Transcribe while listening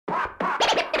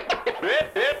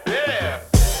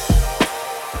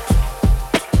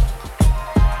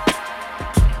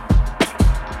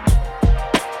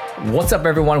What's up,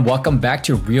 everyone? Welcome back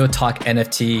to Real Talk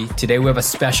NFT. Today, we have a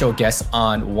special guest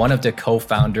on, one of the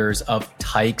co-founders of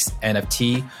Tykes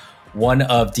NFT, one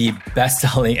of the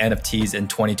best-selling NFTs in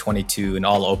 2022 in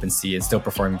all OpenSea and still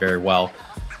performing very well.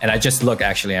 And I just looked,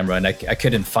 actually, Amra, and I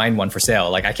couldn't find one for sale.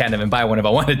 Like, I can't even buy one if I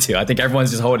wanted to. I think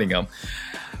everyone's just holding them.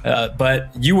 But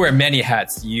you wear many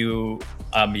hats. You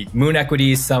Moon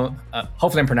Equities,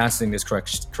 hopefully I'm pronouncing this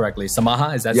correctly.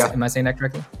 Samaha, am I saying that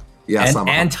correctly? Yeah, and, Samaha.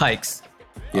 And Tykes.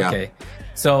 Yeah. Okay.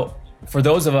 So for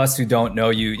those of us who don't know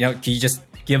you, can you just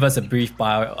give us a brief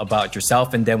bio about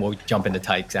yourself, and then we'll jump into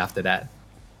Tykes after that?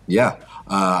 Yeah.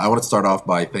 I want to start off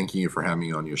by thanking you for having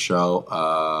me on your show.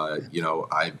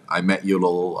 I met you a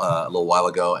little while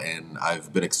ago, and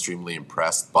I've been extremely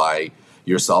impressed by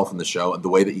yourself and the show, and the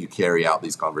way that you carry out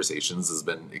these conversations has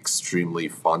been extremely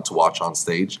fun to watch on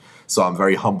stage. So I'm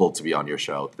very humbled to be on your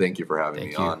show. Thank you for having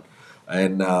me on.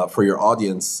 And for your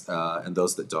audience and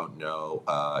those that don't know,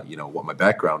 what my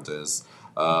background is,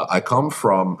 I come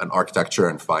from an architecture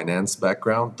and finance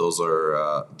background. Those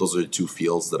are two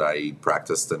fields that I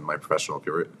practiced in my professional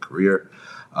career.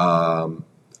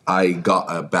 I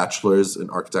got a bachelor's in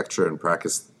architecture and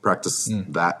practice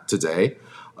that today.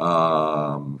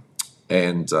 I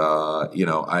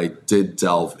did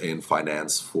delve in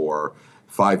finance for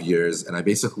 5 years, and I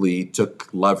basically took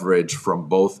leverage from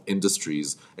both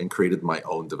industries and created my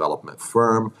own development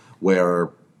firm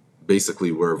where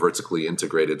basically we're vertically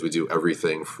integrated. We do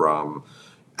everything from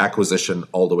acquisition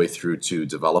all the way through to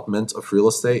development of real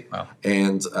estate. Wow.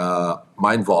 And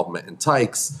my involvement in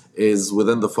Tykes is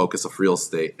within the focus of real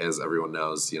estate. As everyone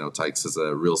knows, Tykes is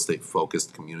a real estate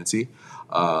focused community.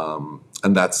 And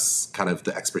that's kind of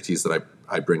the expertise that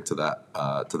I bring to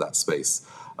that space.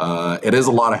 It is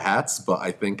a lot of hats, but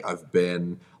I think I've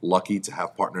been lucky to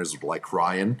have partners like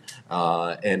Ryan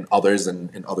and others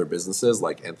in other businesses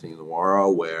like Anthony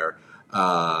Noiro, where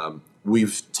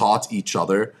we've taught each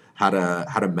other how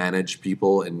to manage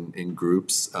people in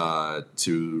groups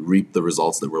to reap the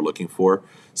results that we're looking for.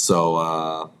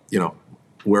 So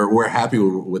we're happy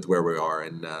with where we are.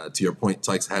 And to your point,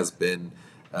 Tykes has been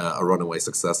a runaway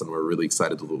success, and we're really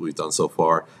excited with what we've done so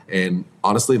far. And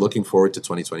honestly, looking forward to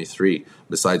 2023,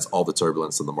 besides all the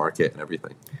turbulence in the market and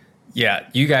everything. Yeah,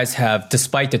 you guys have,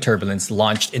 despite the turbulence,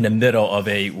 launched in the middle of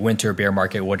a winter bear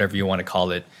market, whatever you want to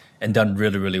call it, and done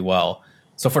really, really well.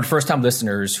 So for the first-time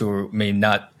listeners who may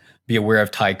not be aware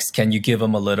of Tykes, can you give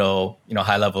them a little,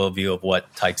 high-level view of what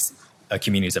Tykes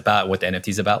community is about, what the NFT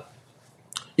is about?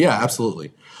 Yeah,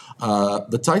 absolutely.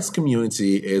 The Tykes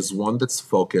community is one that's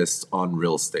focused on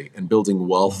real estate and building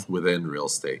wealth within real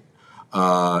estate.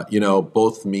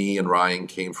 Both me and Ryan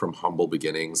came from humble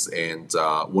beginnings, and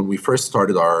when we first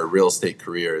started our real estate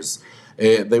careers,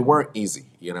 they weren't easy.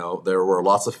 There were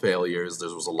lots of failures. There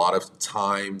was a lot of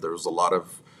time. There was a lot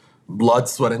of blood,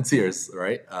 sweat, and tears,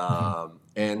 right?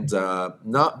 And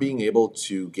not being able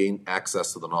to gain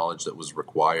access to the knowledge that was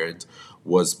required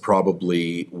was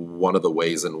probably one of the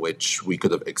ways in which we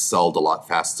could have excelled a lot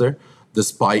faster,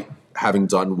 despite having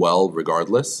done well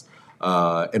regardless.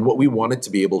 And what we wanted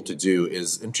to be able to do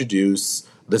is introduce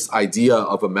this idea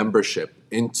of a membership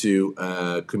into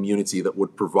a community that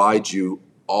would provide you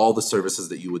all the services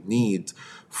that you would need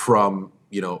from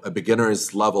a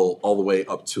beginner's level all the way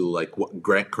up to like what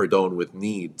Grant Cardone would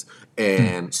need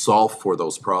and solve for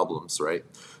those problems, right?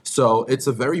 So it's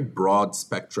a very broad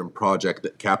spectrum project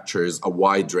that captures a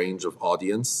wide range of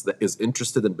audience that is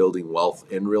interested in building wealth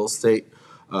in real estate,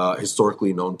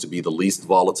 historically known to be the least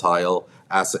volatile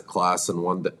asset class and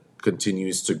one that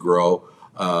continues to grow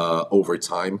over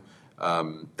time.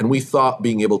 And we thought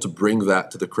being able to bring that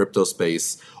to the crypto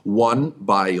space, one,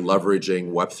 by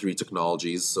leveraging Web3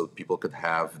 technologies so people could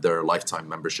have their lifetime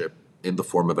membership in the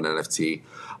form of an NFT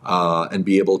and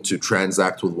be able to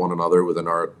transact with one another within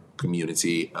our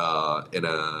community in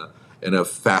a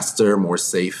faster, more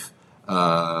safe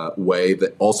way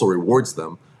that also rewards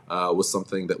them was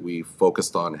something that we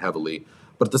focused on heavily.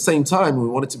 But at the same time, we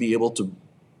wanted to be able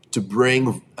to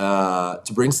bring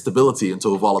stability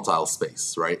into a volatile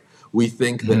space, right? We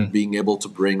think that being able to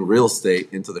bring real estate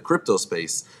into the crypto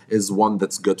space is one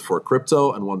that's good for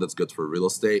crypto and one that's good for real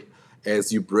estate.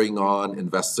 As you bring on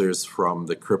investors from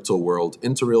the crypto world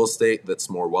into real estate, that's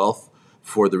more wealth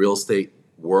for the real estate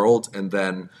world. And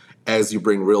then as you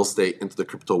bring real estate into the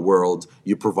crypto world,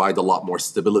 you provide a lot more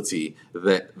stability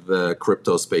that the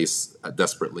crypto space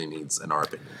desperately needs, in our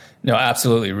opinion. No,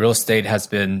 absolutely. Real estate has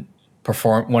been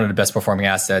one of the best performing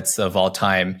assets of all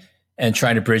time. and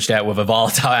trying to bridge that with a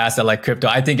volatile asset like crypto,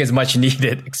 I think is much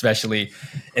needed, especially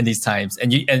in these times.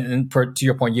 And to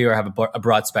your point, you have a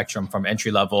broad spectrum from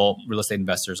entry level real estate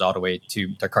investors all the way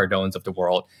to the Cardones of the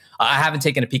world. I haven't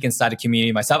taken a peek inside the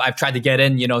community myself. I've tried to get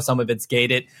in, some of it's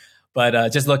gated,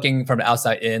 but just looking from the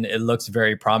outside in, it looks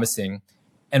very promising.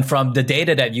 And from the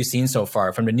data that you've seen so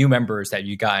far, from the new members that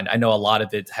you got, I know a lot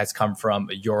of it has come from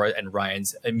your and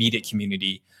Ryan's immediate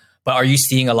community. But are you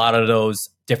seeing a lot of those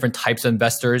different types of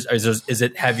investors? Or is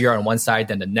it heavier on one side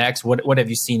than the next? What have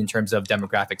you seen in terms of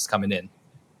demographics coming in?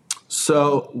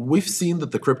 So we've seen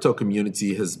that the crypto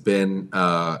community has been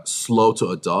slow to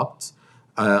adopt.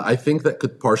 I think that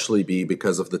could partially be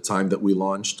because of the time that we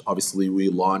launched. Obviously, we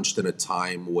launched in a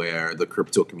time where the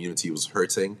crypto community was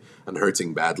hurting and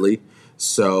hurting badly.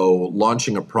 So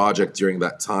launching a project during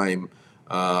that time,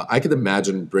 I could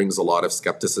imagine brings a lot of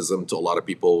skepticism to a lot of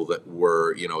people that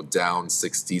were, down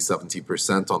 60,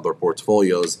 70% on their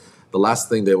portfolios. The last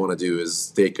thing they want to do is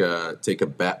take a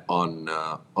bet on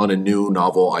a new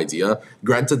novel idea.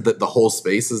 Granted that the whole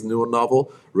space is new and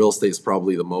novel, real estate is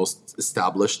probably the most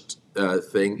established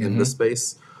thing in the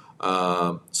space.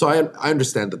 So I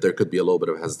understand that there could be a little bit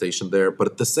of hesitation there, but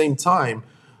at the same time,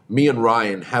 me and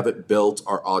Ryan haven't built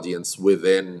our audience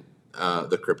within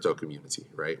the crypto community,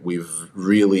 right? We've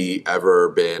really ever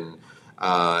been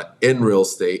in real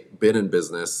estate, been in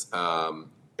business,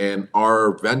 and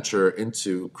our venture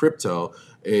into crypto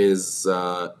is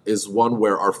one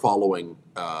where our following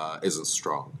isn't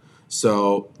strong.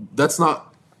 So that's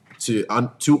not too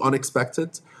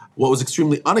unexpected. What was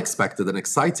extremely unexpected and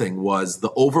exciting was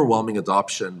the overwhelming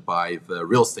adoption by the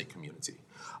real estate community.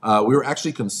 We were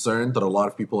actually concerned that a lot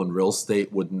of people in real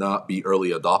estate would not be early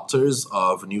adopters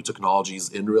of new technologies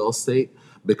in real estate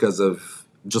because of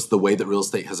just the way that real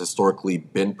estate has historically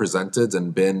been presented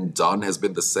and been done has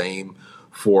been the same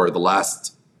for the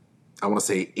last, I want to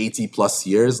say 80 plus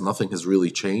years. Nothing has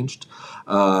really changed.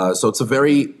 So it's a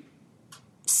very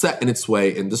set in its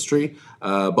way industry.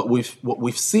 But what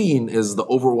we've seen is the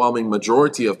overwhelming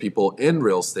majority of people in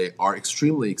real estate are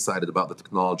extremely excited about the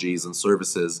technologies and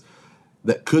services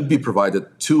that could be provided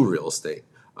to real estate,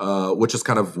 which is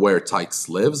kind of where Tykes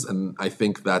lives. And I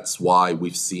think that's why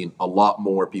we've seen a lot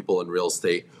more people in real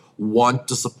estate want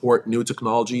to support new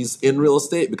technologies in real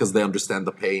estate because they understand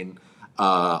the pain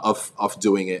of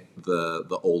doing it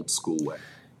the old school way.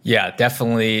 Yeah,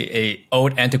 definitely a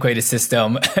old antiquated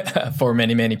system for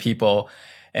many, many people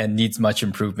and needs much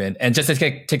improvement. And just to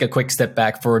take a quick step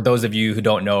back, for those of you who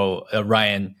don't know,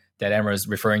 Ryan that Emma is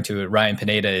referring to, Ryan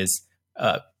Pineda is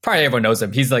probably everyone knows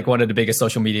him. He's like one of the biggest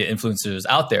social media influencers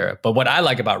out there. But what I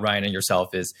like about Ryan and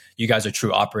yourself is you guys are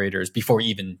true operators before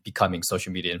even becoming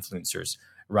social media influencers.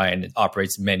 Ryan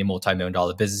operates many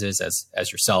multi-million-dollar businesses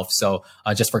as yourself. So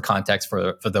just for context,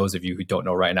 for those of you who don't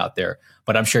know Ryan out there,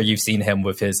 but I'm sure you've seen him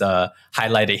with his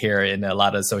highlighted here in a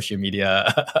lot of social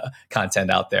media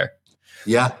content out there.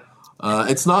 Yeah.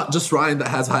 It's not just Ryan that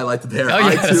has highlighted hair. Oh,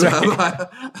 yeah, I too right.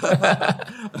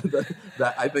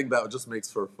 have. I think that just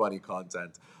makes for funny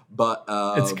content. But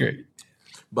it's great.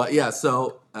 But yeah,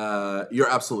 so you're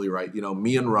absolutely right.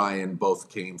 Me and Ryan both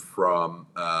came from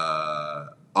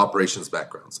operations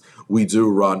backgrounds. We do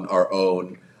run our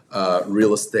own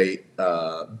real estate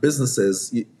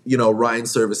businesses. Ryan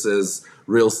services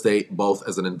real estate both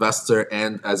as an investor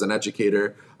and as an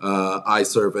educator. I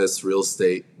service real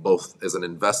estate both as an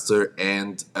investor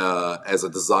and as a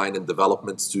design and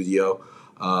development studio.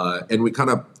 And we kind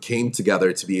of came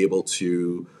together to be able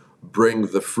to bring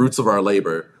the fruits of our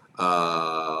labor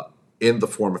in the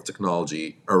form of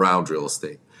technology around real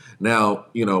estate. Now,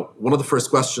 one of the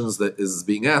first questions that is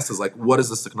being asked is like, what is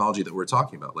this technology that we're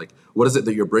talking about? Like, what is it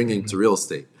that you're bringing to real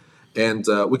estate? And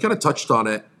we kind of touched on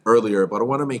it earlier, but I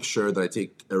want to make sure that I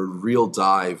take a real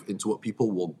dive into what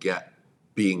people will get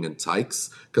being in Tykes,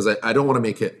 because I don't want to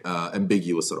make it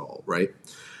ambiguous at all, right?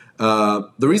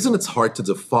 The reason it's hard to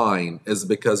define is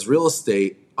because real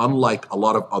estate, unlike a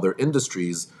lot of other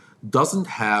industries, doesn't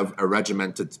have a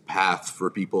regimented path for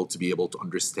people to be able to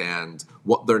understand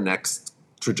what their next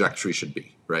trajectory should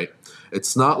be, right?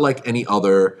 It's not like any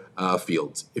other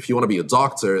field. If you want to be a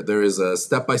doctor, there is a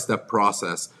step-by-step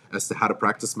process as to how to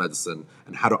practice medicine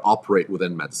and how to operate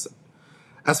within medicine.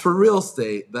 As for real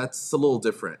estate, that's a little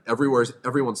different.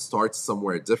 Everyone starts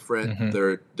somewhere different.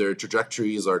 Mm-hmm. Their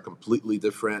trajectories are completely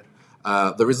different.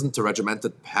 There isn't a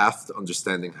regimented path to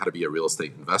understanding how to be a real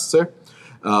estate investor.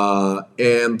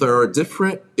 And there are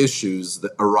different issues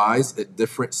that arise at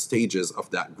different stages of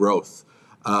that growth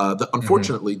that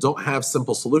unfortunately don't have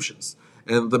simple solutions.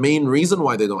 And the main reason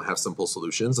why they don't have simple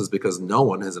solutions is because no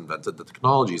one has invented the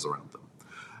technologies around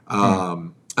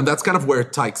them. And that's kind of where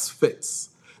Tykes fits.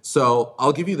 So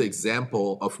I'll give you the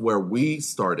example of where we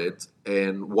started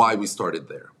and why we started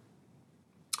there.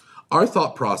 Our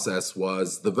thought process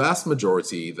was the vast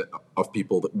majority of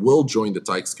people that will join the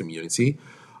Tykes community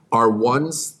are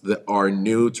ones that are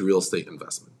new to real estate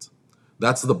investment.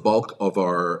 That's the bulk of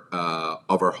our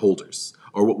holders,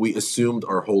 or what we assumed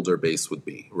our holder base would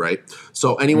be, right?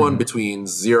 So anyone between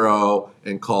zero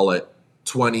and call it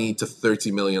 $20 to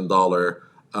 $30 million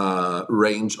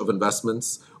range of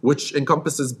investments, which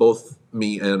encompasses both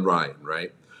me and Ryan,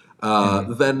 right?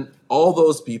 Then all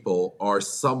those people are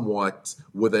somewhat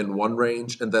within one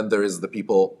range, and then there is the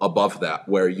people above that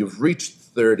where you've reached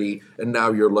 30 and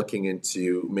now you're looking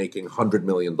into making $100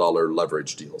 million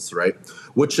leverage deals, right?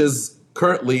 Which is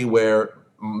currently where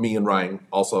me and Ryan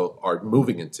also are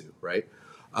moving into, right?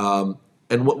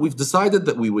 And what we've decided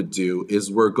that we would do is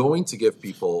we're going to give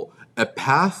people a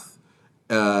path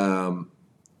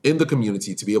in the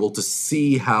community to be able to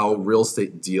see how real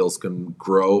estate deals can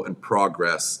grow and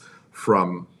progress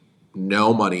from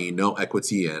no money, no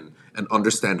equity in, and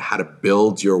understand how to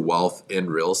build your wealth in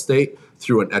real estate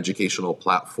through an educational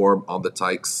platform on the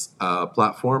Tykes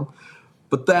platform.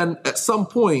 But then at some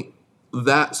point,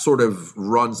 that sort of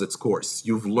runs its course.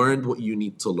 You've learned what you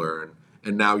need to learn,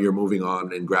 and now you're moving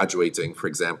on and graduating, for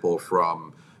example,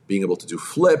 from being able to do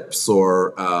flips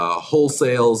or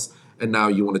wholesales, and now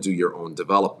you want to do your own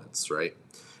developments, right?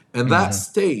 And that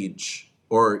stage,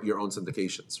 or your own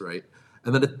syndications, right?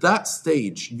 And then at that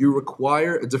stage, you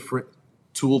require a different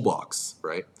toolbox,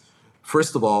 right?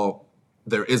 First of all,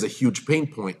 there is a huge pain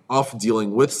point of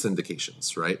dealing with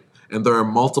syndications, right? And there are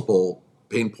multiple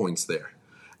pain points there.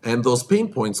 And those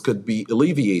pain points could be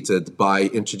alleviated by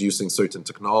introducing certain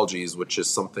technologies, which is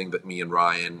something that me and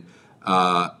Ryan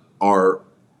are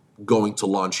going to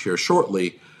launch here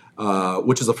shortly,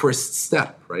 which is a first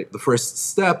step, right? The first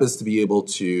step is to be able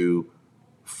to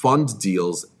fund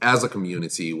deals as a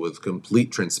community with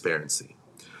complete transparency.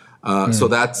 So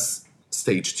that's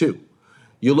stage two.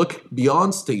 You look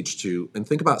beyond stage two and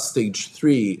think about stage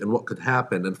three and what could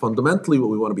happen. And fundamentally, what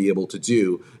we want to be able to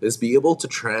do is be able to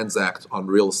transact on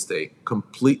real estate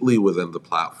completely within the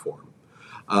platform.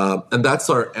 And that's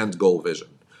our end goal vision.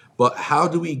 But how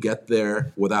do we get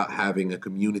there without having a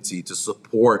community to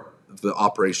support the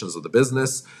operations of the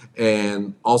business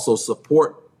and also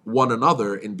support one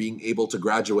another in being able to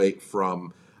graduate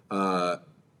from,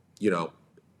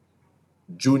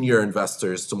 junior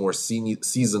investors to more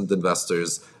seasoned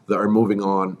investors that are moving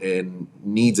on and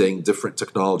needing different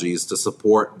technologies to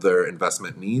support their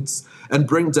investment needs and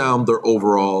bring down their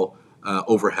overall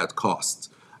overhead costs.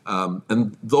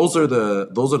 And those are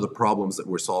the problems that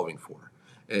we're solving for.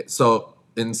 So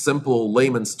in simple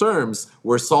layman's terms,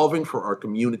 we're solving for our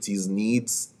community's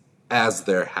needs as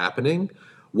they're happening,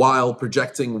 while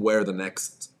projecting where the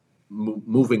next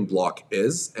moving block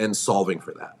is and solving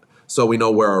for that. So we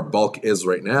know where our bulk is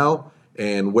right now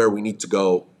and where we need to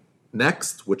go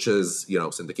next, which is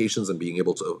syndications and being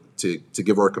able to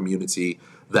give our community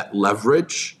that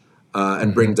leverage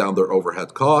and bring down their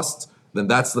overhead costs. Then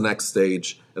that's the next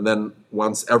stage. And then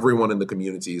once everyone in the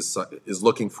community is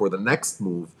looking for the next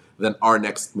move, then our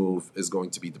next move is going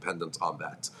to be dependent on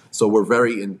that. So we're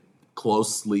very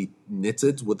closely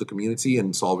knitted with the community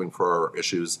and solving for our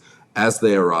issues as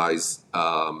they arise.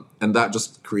 And that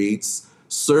just creates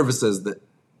services that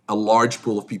a large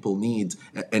pool of people need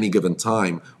at any given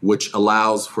time, which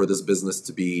allows for this business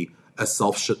to be a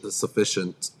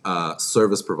self-sufficient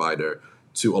service provider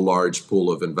to a large pool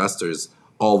of investors,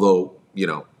 although,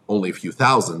 only a few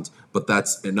thousand, but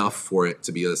that's enough for it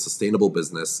to be a sustainable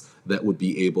business that would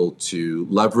be able to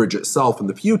leverage itself in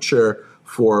the future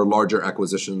for larger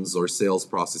acquisitions or sales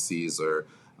processes or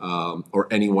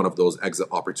any one of those exit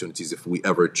opportunities if we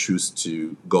ever choose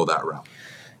to go that route.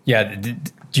 Yeah,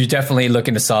 you're definitely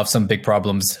looking to solve some big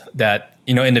problems that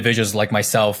individuals like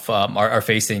myself are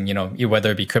facing.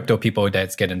 Whether it be crypto people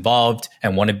that get involved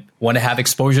and want to have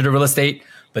exposure to real estate,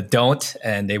 but don't,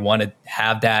 and they want to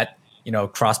have that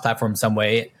cross-platform some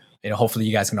way. Hopefully,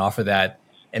 you guys can offer that,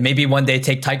 and maybe one day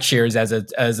take Tyke shares as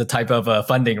a type of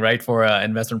funding, right, for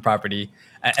investment property.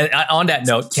 And on that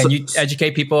note, can you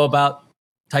educate people about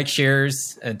Tyke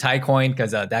shares and Tycoin,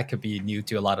 because that could be new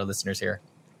to a lot of listeners here?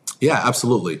 Yeah,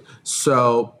 absolutely.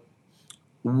 So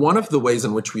one of the ways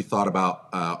in which we thought about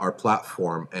our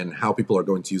platform and how people are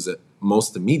going to use it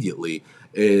most immediately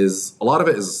is a lot of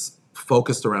it is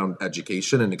focused around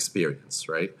education and experience,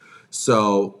 right?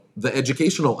 So the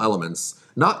educational elements,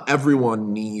 not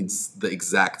everyone needs the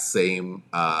exact same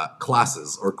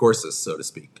classes or courses, so to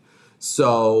speak.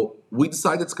 So we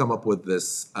decided to come up with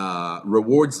this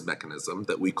rewards mechanism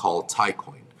that we call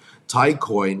Tycoin.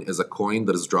 Tycoin is a coin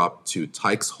that is dropped to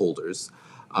Tykes holders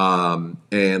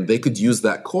And they could use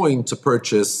that coin to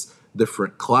purchase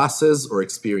different classes or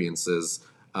experiences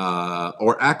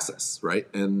or access, right?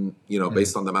 And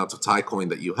based on the amount of Thai coin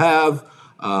that you have,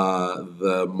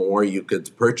 the more you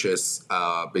could purchase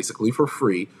basically for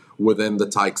free within the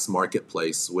Tykes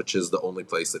marketplace, which is the only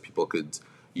place that people could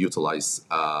utilize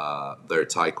their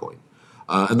Thai coin.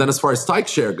 And then as far as Tyke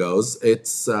Share goes,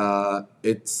 it's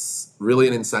really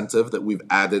an incentive that we've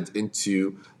added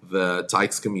into the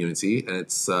Tykes community, and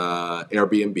it's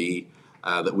Airbnb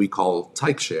that we call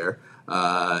Tyke Share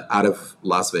out of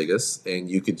Las Vegas, and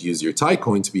you could use your Thai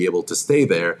coin to be able to stay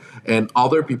there, and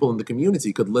other people in the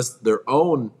community could list their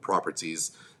own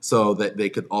properties so that they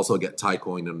could also get Thai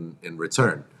coin in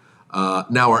return.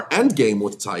 Now our end game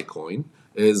with Thai coin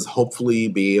is hopefully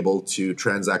be able to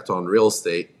transact on real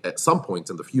estate at some point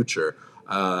in the future,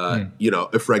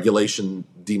 if regulation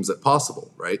deems it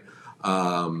possible, right?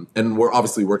 And we're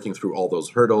obviously working through all those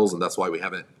hurdles, and that's why we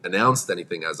haven't announced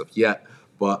anything as of yet.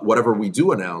 But whatever we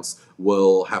do announce,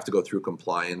 we'll have to go through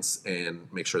compliance and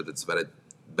make sure that it's vetted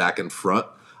back and front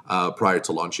prior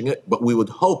to launching it. But we would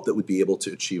hope that we'd be able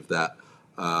to achieve that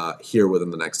here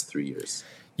within the next 3 years.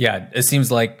 Yeah, it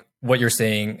seems like what you're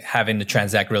saying, having to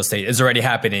transact real estate, is already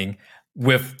happening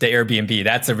with the Airbnb.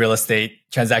 That's a real estate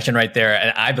transaction right there,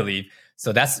 and I believe.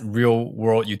 So that's real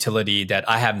world utility that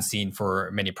I haven't seen for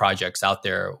many projects out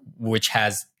there, which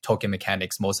has token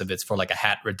mechanics. Most of it's for like a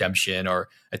hat redemption or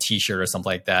a t-shirt or something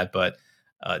like that. But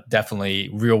definitely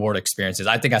real world experiences.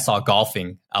 I think I saw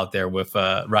golfing out there with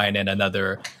Ryan and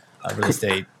another real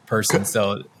estate person.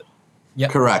 So yeah,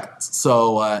 correct.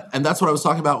 So, and that's what I was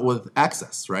talking about with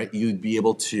access, right? You'd be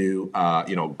able to,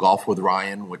 golf with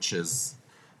Ryan, which is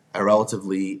a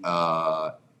relatively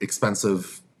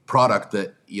expensive product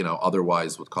that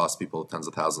otherwise would cost people tens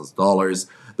of thousands of dollars.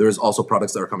 There's also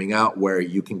products that are coming out where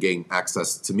you can gain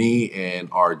access to me and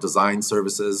our design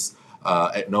services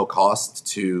at no cost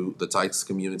to the Tykes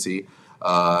community.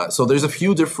 So there's a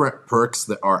few different perks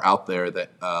that are out there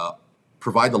that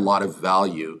provide a lot of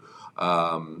value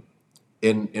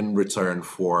in return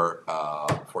for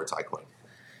Thai coin.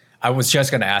 I was just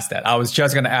going to ask that. I was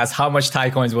just going to ask how much Thai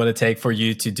coins would it take for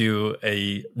you to do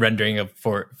a rendering of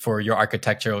for your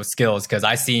architectural skills? Because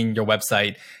I've seen your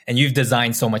website and you've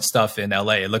designed so much stuff in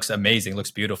LA. It looks amazing,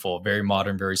 looks beautiful, very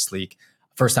modern, very sleek.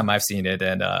 First time I've seen it,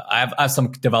 and I have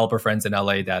some developer friends in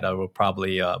LA that will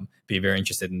probably be very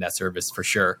interested in that service for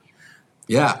sure.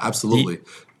 Yeah, absolutely.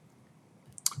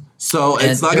 So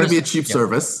it's not going to be a cheap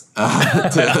service.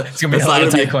 It's going to be a lot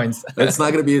of Thai coins. It's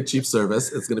not going to be a cheap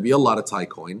service. It's going to be a lot of Thai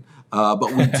coin.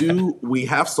 But we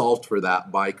have solved for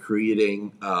that by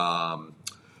creating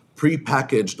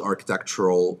prepackaged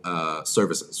architectural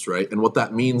services, right? And what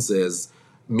that means is,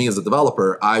 me as a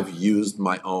developer, I've used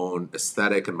my own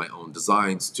aesthetic and my own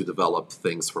designs to develop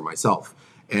things for myself.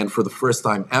 And for the first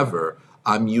time ever,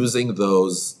 I'm using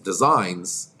those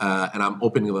designs and I'm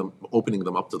opening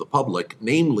them up to the public,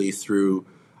 namely through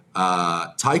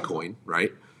Thai coin,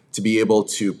 right? To be able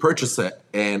to purchase it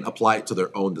and apply it to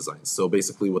their own designs. So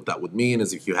basically what that would mean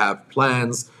is if you have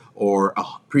plans or a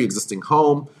pre-existing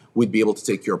home, we'd be able to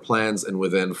take your plans and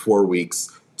within 4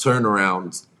 weeks, turn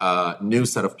around a new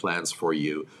set of plans for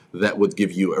you that would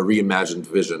give you a reimagined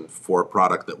vision for a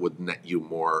product that would net you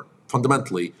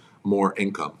fundamentally more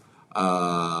income.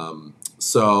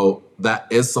 So that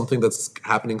is something that's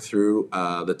happening through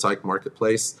the Tyke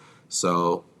marketplace.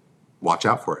 So watch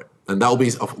out for it. And that will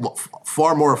be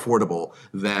far more affordable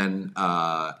than,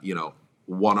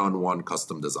 one-on-one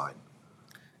custom design.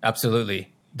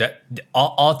 Absolutely.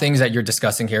 All things that you're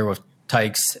discussing here with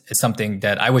Tykes is something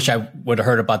that I wish I would have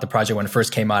heard about the project when it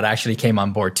first came out. I actually came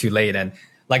on board too late. And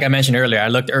like I mentioned earlier, I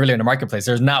looked earlier in the marketplace.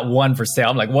 There's not one for sale.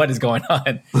 I'm like, what is going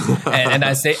on? and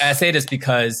I say this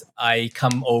because I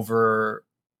come over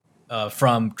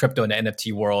from crypto and the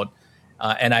NFT world,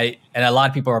 and a lot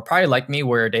of people are probably like me,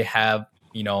 where they have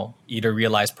either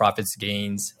realized profits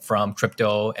gains from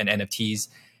crypto and NFTs,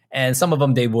 and some of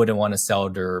them they wouldn't want to sell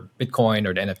their Bitcoin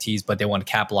or the NFTs, but they want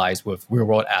to capitalize with real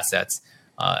world assets.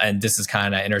 And this is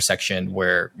kind of intersection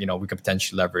where, we could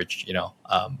potentially leverage,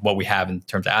 what we have in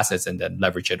terms of assets and then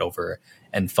leverage it over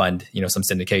and fund, some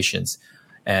syndications.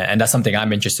 And that's something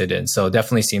I'm interested in. So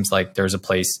definitely seems like there's a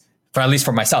place for, at least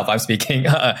for myself, I'm speaking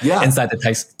inside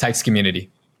the Tykes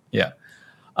community. Yeah.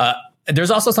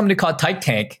 There's also something called Tyke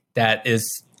Tank that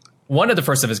is one of the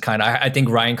first of its kind. I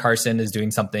think Ryan Carson is doing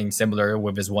something similar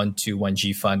with his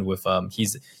 121G fund with,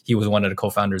 he was one of the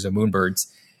co-founders of Moonbirds.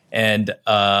 And,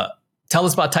 tell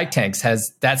us about Tyke Tanks.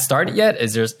 Has that started yet?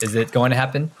 Is it going to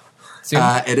happen? soon?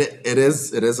 It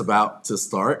is about to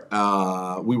start.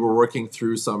 We were working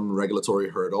through some regulatory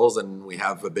hurdles, and we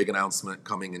have a big announcement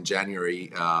coming in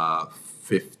January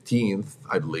 15th,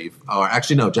 I believe, or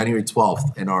actually no, January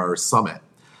 12th in our summit.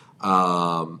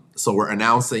 So we're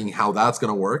announcing how that's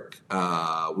going to work.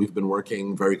 We've been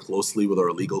working very closely with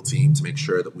our legal team to make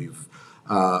sure that we've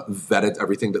vetted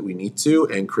everything that we need to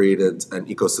and created an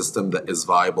ecosystem that is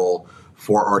viable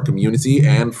for our community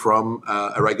and from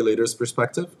a regulator's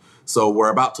perspective. So we're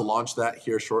about to launch that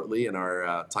here shortly in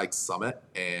our Tykes Summit.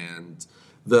 And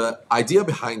the idea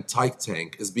behind Tyke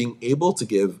Tank is being able to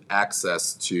give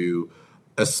access to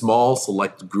a small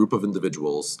select group of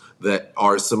individuals that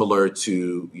are similar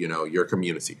to, your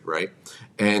community, right?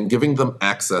 And giving them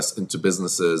access into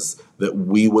businesses that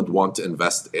we would want to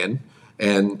invest in.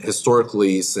 And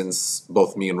historically, since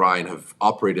both me and Ryan have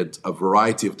operated a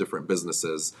variety of different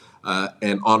businesses,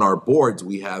 and on our boards,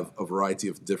 we have a variety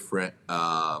of different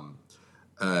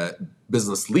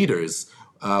business leaders,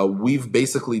 we've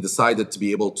basically decided to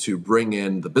be able to bring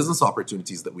in the business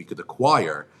opportunities that we could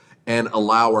acquire and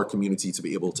allow our community to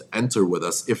be able to enter with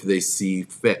us if they see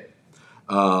fit.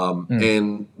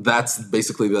 And that's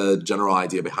basically the general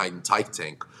idea behind Tyke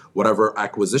Tank. Whatever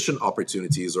acquisition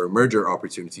opportunities or merger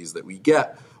opportunities that we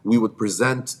get, we would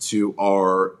present to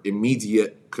our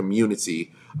immediate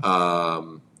community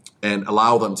and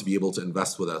allow them to be able to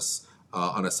invest with us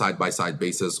on a side-by-side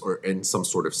basis or in some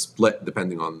sort of split,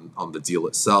 depending on the deal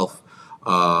itself.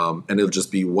 And it'll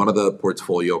just be one of the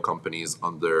portfolio companies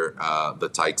under the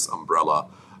Tykes umbrella,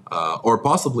 or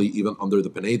possibly even under the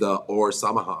Pineda or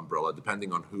Samaha umbrella,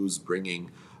 depending on who's bringing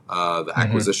the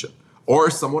acquisition, or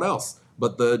someone else.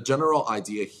 But the general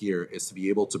idea here is to be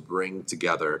able to bring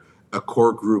together a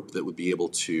core group that would be able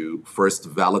to first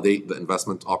validate the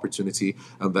investment opportunity,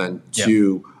 and then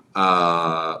two,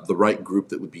 the right group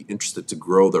that would be interested to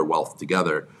grow their wealth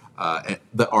together,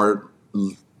 that are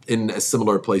in a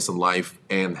similar place in life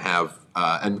and have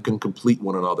and can complete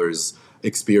one another's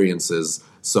experiences.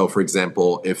 So, for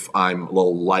example, if I'm a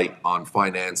little light on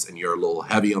finance and you're a little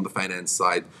heavy on the finance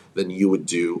side, then you would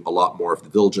do a lot more of the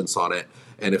diligence on it.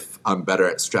 And if I'm better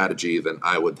at strategy, then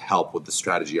I would help with the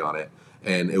strategy on it.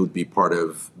 And it would be part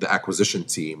of the acquisition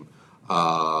team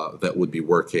that would be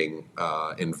working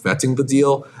in vetting the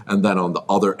deal. And then on the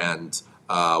other end,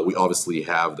 we obviously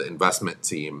have the investment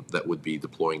team that would be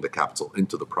deploying the capital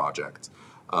into the project.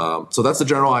 So that's the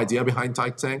general idea behind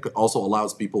Tyke Tank. It also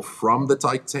allows people from the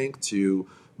Tyke Tank to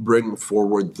bring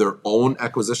forward their own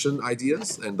acquisition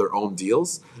ideas and their own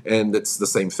deals. And it's the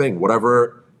same thing.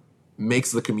 Whatever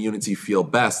makes the community feel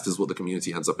best is what the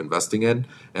community ends up investing in.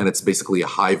 And it's basically a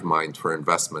hive mind for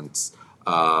investments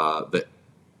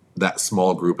that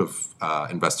small group of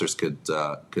investors could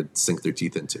sink their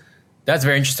teeth into. That's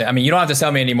very interesting. I mean, you don't have to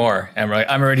sell me anymore.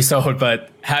 I'm already sold, but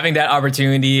having that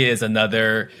opportunity is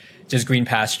another just green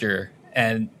pasture.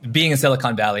 And being in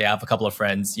Silicon Valley, I have a couple of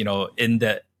friends,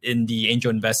 in the angel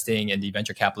investing and the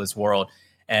venture capitalist world.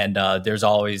 And there's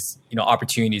always,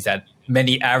 opportunities that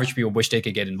many average people wish they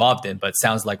could get involved in. But it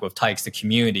sounds like with Tykes, the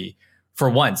community, for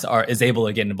once, is able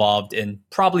to get involved in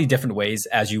probably different ways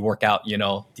as you work out,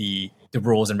 the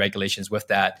rules and regulations with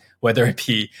that, whether it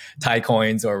be Thai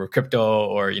coins or crypto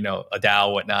or, a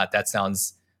DAO, whatnot. That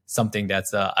sounds something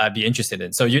that's I'd be interested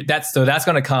in. So that's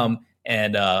going to come.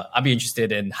 And I'd be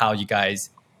interested in how you guys,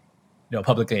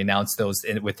 publicly announce those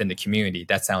within the community.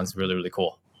 That sounds really, really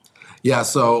cool. Yeah,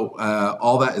 so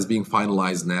all that is being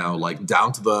finalized now, like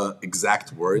down to the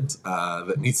exact word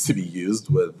that needs to be used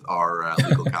with our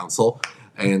legal counsel.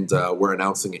 And we're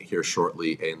announcing it here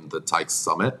shortly in the Tykes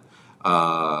Summit.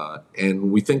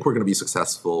 And we think we're going to be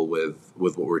successful with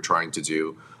what we're trying to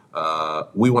do.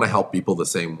 We want to help people the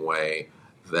same way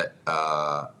that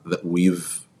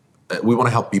we want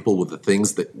to help people with the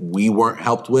things that we weren't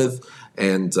helped with,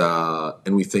 and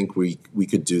we think we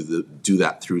could do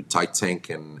that through Tyke Tank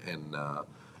and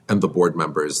the board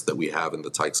members that we have in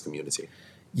the Tykes community.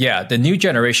 Yeah, the new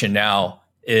generation now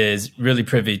is really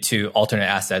privy to alternate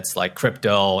assets like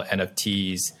crypto,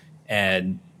 NFTs,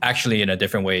 and actually in a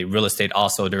different way, real estate.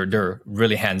 Also, they're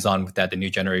really hands on with that. The new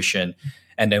generation,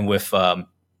 and then with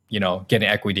getting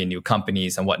equity in new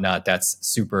companies and whatnot, that's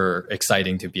super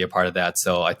exciting to be a part of that.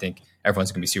 So I think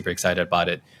everyone's going to be super excited about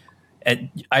it. And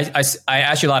I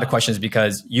asked you a lot of questions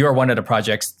because you are one of the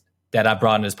projects that I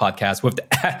brought on this podcast with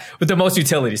the most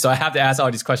utility. So I have to ask all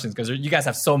these questions because you guys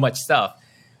have so much stuff.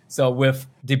 So with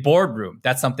the boardroom,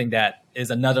 that's something that is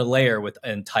another layer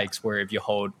within Tykes, where if you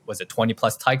hold, was it 20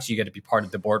 plus Tykes, you get to be part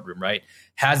of the boardroom, right?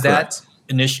 Has that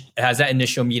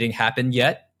initial meeting happened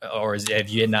yet? Or have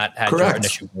you not had your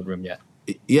initial boardroom yet?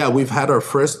 Yeah, we've had our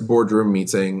first boardroom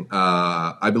meeting,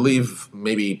 I believe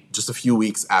maybe just a few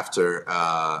weeks after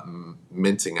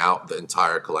minting out the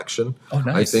entire collection. Oh,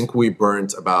 I nice. think we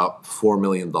burnt about $4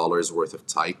 million worth of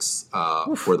tykes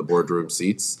for the boardroom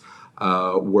seats.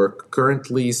 We're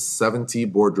currently 70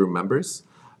 boardroom members.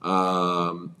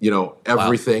 Wow.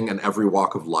 Everything and every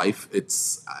walk of life.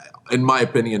 It's, in my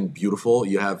opinion, beautiful.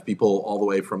 You have people all the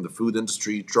way from the food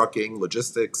industry, trucking,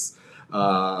 logistics,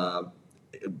 uh,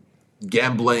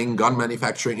 gambling, gun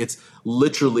manufacturing. It's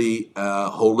literally a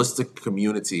holistic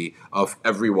community of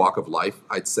every walk of life,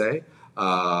 I'd say.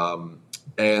 And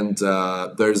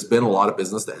there's been a lot of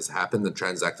business that has happened and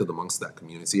transacted amongst that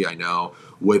community. I know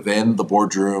within the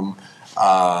boardroom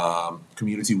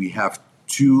community, we have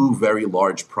two very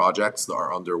large projects that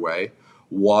are underway.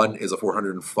 One is a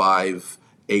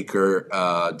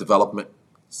 405-acre development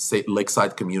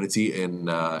lakeside community in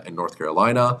North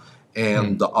Carolina,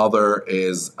 and the other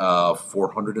is a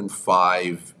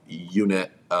 405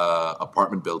 unit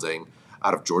apartment building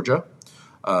out of Georgia,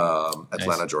 Nice.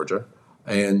 Atlanta, Georgia,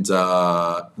 and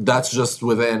that's just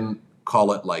within,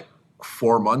 call it like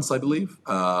 4 months, I believe,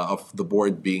 of the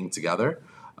board being together.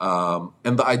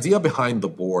 And the idea behind the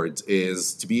board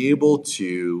is to be able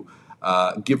to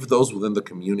give those within the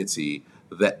community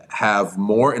that have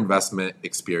more investment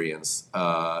experience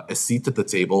a seat at the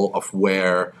table of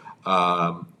where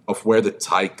the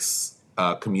Tykes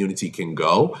community can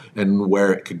go and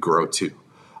where it could grow to.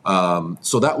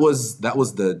 So that was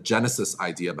the genesis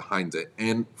idea behind it,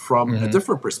 and from a Hmm.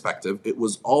 different perspective, it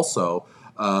was also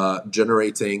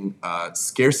generating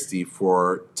scarcity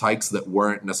for tykes that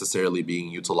weren't necessarily being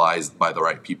utilized by the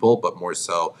right people, but more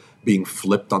so being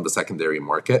flipped on the secondary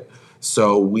market.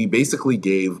 So we basically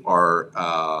gave our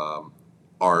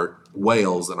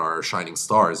whales and our shining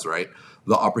stars, right,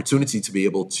 the opportunity to be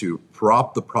able to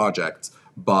prop the project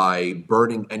by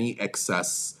burning any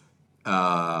excess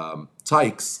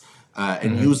tykes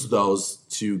and Hmm. use those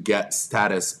to get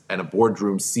status and a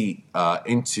boardroom seat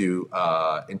into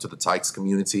the tykes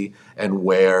community and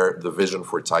where the vision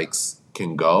for tykes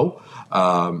can go.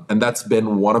 And that's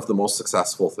been one of the most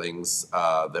successful things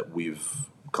that we've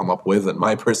come up with, in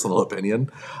my personal opinion,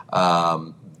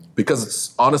 because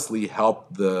it's honestly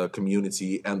helped the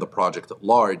community and the project at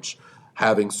large,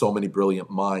 having so many brilliant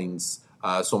minds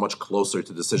so much closer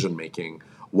to decision making.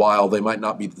 While they might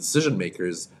not be the decision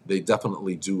makers, they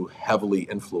definitely do heavily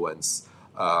influence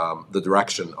the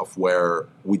direction of where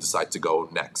we decide to go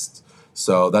next.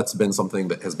 So that's been something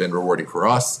that has been rewarding for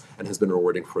us and has been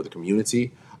rewarding for the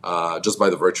community. Just by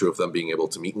the virtue of them being able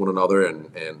to meet one another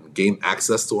and gain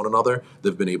access to one another,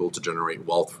 they've been able to generate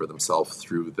wealth for themselves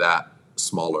through that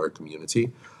smaller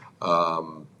community.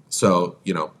 So,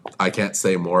 I can't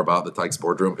say more about the Tykes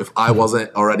boardroom. If I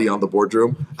wasn't already on the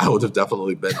boardroom, I would have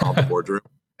definitely been on the boardroom.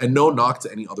 And no knock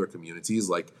to any other communities.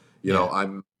 Like, Yeah.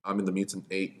 I'm in the Mutant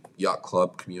Eight Yacht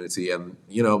Club community, and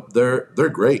they're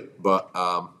great, but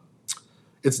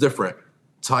it's different.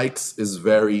 Tykes is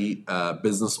very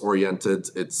business oriented.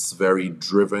 It's very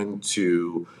driven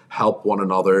to help one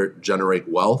another generate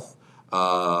wealth,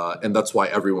 and that's why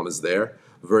everyone is there.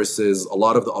 Versus a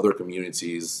lot of the other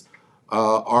communities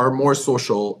are more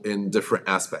social in different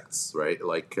aspects, right?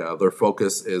 Like their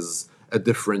focus is a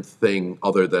different thing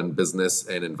other than business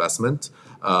and investment,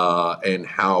 and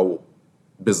how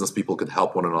business people could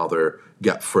help one another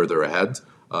get further ahead,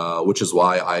 which is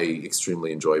why I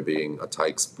extremely enjoy being a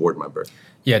Tykes board member.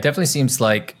 Yeah, it definitely seems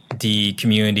like the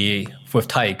community with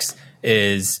Tykes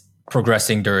is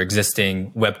progressing their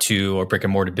existing Web 2 or brick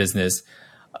and mortar business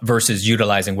versus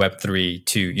utilizing Web 3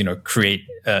 to create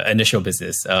initial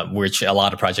business, which a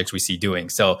lot of projects we see doing.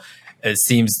 So it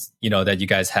seems that you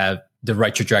guys have the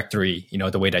right trajectory,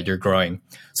 the way that you're growing.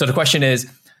 So the question is,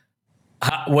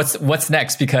 what's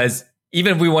next? Because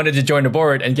even if we wanted to join the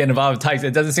board and get involved with Tykes,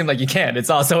 it doesn't seem like you can. It's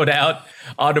all sold out.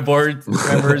 All the board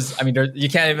members, I mean, you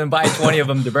can't even buy 20 of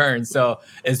them to burn. So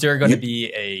is there going to You,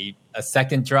 be a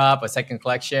second drop, a second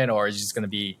collection, or is it just going to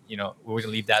be, we're going to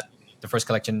leave that the first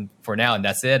collection for now and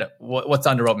that's it? What's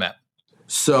on the roadmap?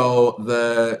 so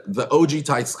the OG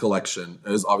Tykes collection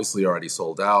is obviously already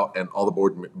sold out, and all the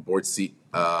board seat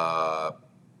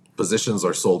positions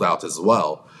are sold out as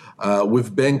well.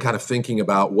 We've been kind of thinking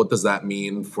about what does that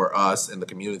mean for us and the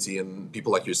community and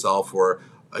people like yourself or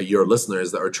your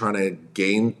listeners that are trying to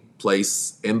gain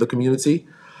place in the community.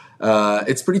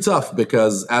 It's pretty tough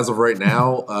because as of right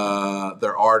now,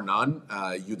 there are none.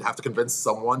 You'd have to convince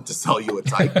someone to sell you a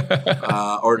type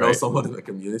or know Right. someone in the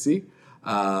community,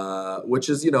 which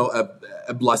is,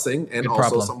 a blessing and Good also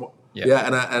problem. somewhat. Yeah,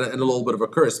 and a little bit of a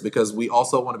curse, because we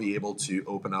also want to be able to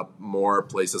open up more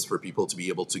places for people to be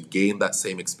able to gain that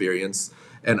same experience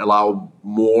and allow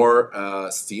more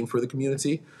steam for the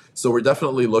community. So we're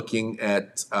definitely looking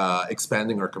at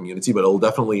expanding our community, but it'll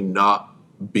definitely not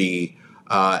be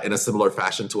in a similar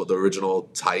fashion to what the original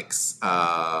Tykes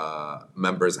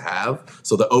members have.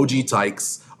 So the OG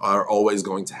Tykes are always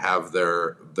going to have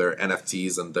their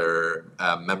NFTs and their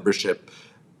membership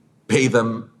pay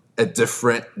them a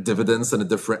different dividends and a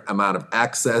different amount of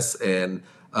access, and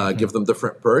give them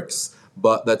different perks.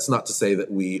 But that's not to say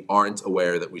that we aren't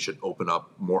aware that we should open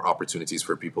up more opportunities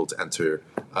for people to enter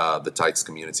the Tykes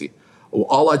community.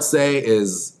 All I'd say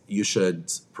is you should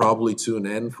probably tune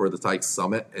in for the Tykes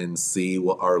Summit and see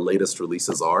what our latest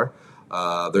releases are.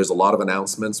 There's a lot of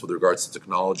announcements with regards to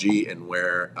technology and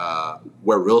where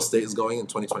real estate is going in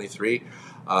 2023,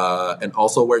 and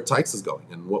also where Tykes is going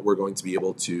and what we're going to be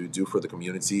able to do for the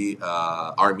community,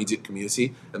 our immediate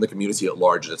community, and the community at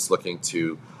large that's looking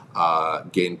to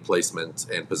gain placement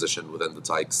and position within the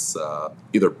Tykes,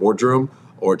 either boardroom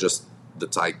or just the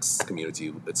Tykes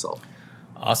community itself.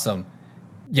 Awesome.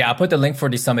 Yeah, I'll put the link for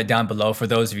the summit down below. For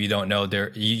those of you who don't know,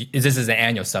 this is an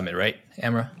annual summit, right,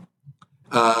 Amra?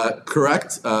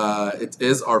 Correct. It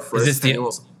is our first. Is this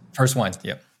the first one?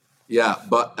 Yep. Yeah,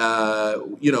 but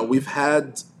we've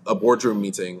had a boardroom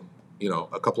meeting,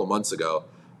 a couple of months ago,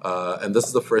 and this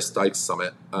is the first Tykes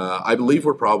Summit. I believe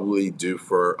we're probably due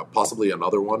for possibly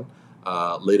another one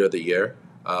later the year,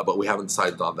 but we haven't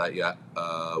decided on that yet.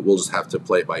 We'll just have to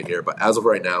play it by ear. But as of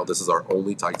right now, this is our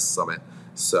only Tykes Summit.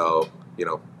 So,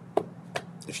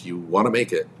 if you want to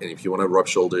make it, and if you want to rub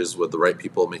shoulders with the right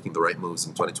people making the right moves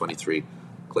in 2023,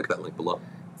 click that link below.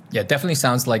 Yeah, definitely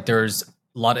sounds like there's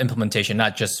a lot of implementation,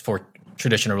 not just for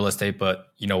traditional real estate, but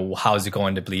how is it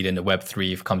going to bleed into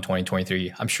Web3 come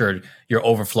 2023? I'm sure you're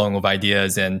overflowing with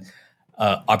ideas and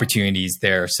opportunities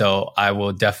there. So I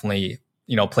will definitely,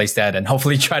 place that and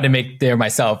hopefully try to make there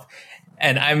myself.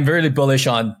 And I'm very bullish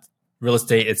on real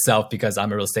estate itself because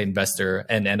I'm a real estate investor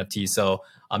and NFT. So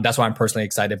that's why I'm personally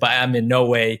excited. But I'm in no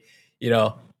way,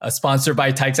 sponsored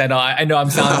by Tykes. I know I'm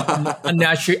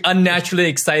sounding unnaturally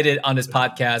excited on this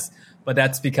podcast, but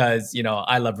that's because,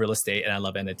 I love real estate and I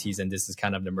love NFTs, and this is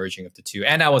kind of the merging of the two.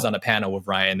 And I was on a panel with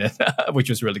Ryan, which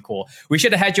was really cool. We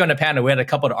should have had you on a panel. We had a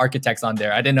couple of architects on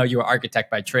there. I didn't know you were an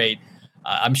architect by trade.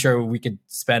 I'm sure we could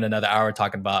spend another hour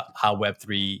talking about how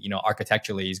Web3,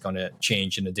 architecturally is going to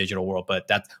change in the digital world, but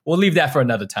we'll leave that for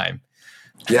another time.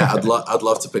 Yeah, I'd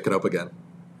love to pick it up again.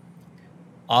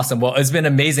 Awesome. Well, it's been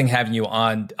amazing having you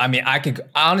on. I mean, I could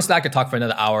talk for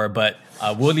another hour, but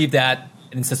we'll leave that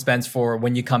in suspense for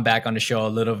when you come back on the show a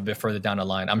little bit further down the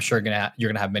line. I'm sure you're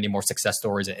gonna have many more success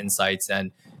stories and insights,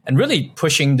 and really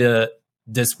pushing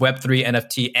this Web3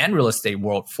 NFT and real estate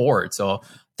world forward. So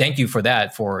thank you for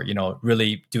that, for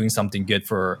really doing something good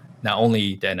for not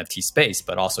only the NFT space,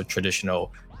 but also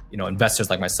traditional investors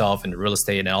like myself in the real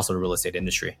estate and also the real estate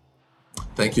industry.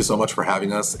 Thank you so much for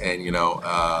having us. And,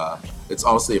 it's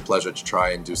honestly a pleasure to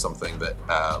try and do something that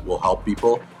will help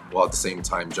people while at the same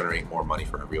time generate more money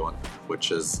for everyone, which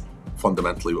is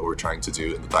fundamentally what we're trying to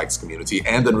do in the Tykes community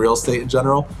and in real estate in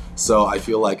general. So I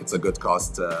feel like it's a good cause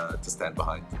to stand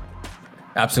behind.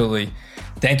 Absolutely.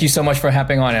 Thank you so much for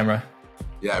hopping on, Emra.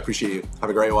 Yeah, I appreciate you. Have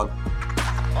a great one.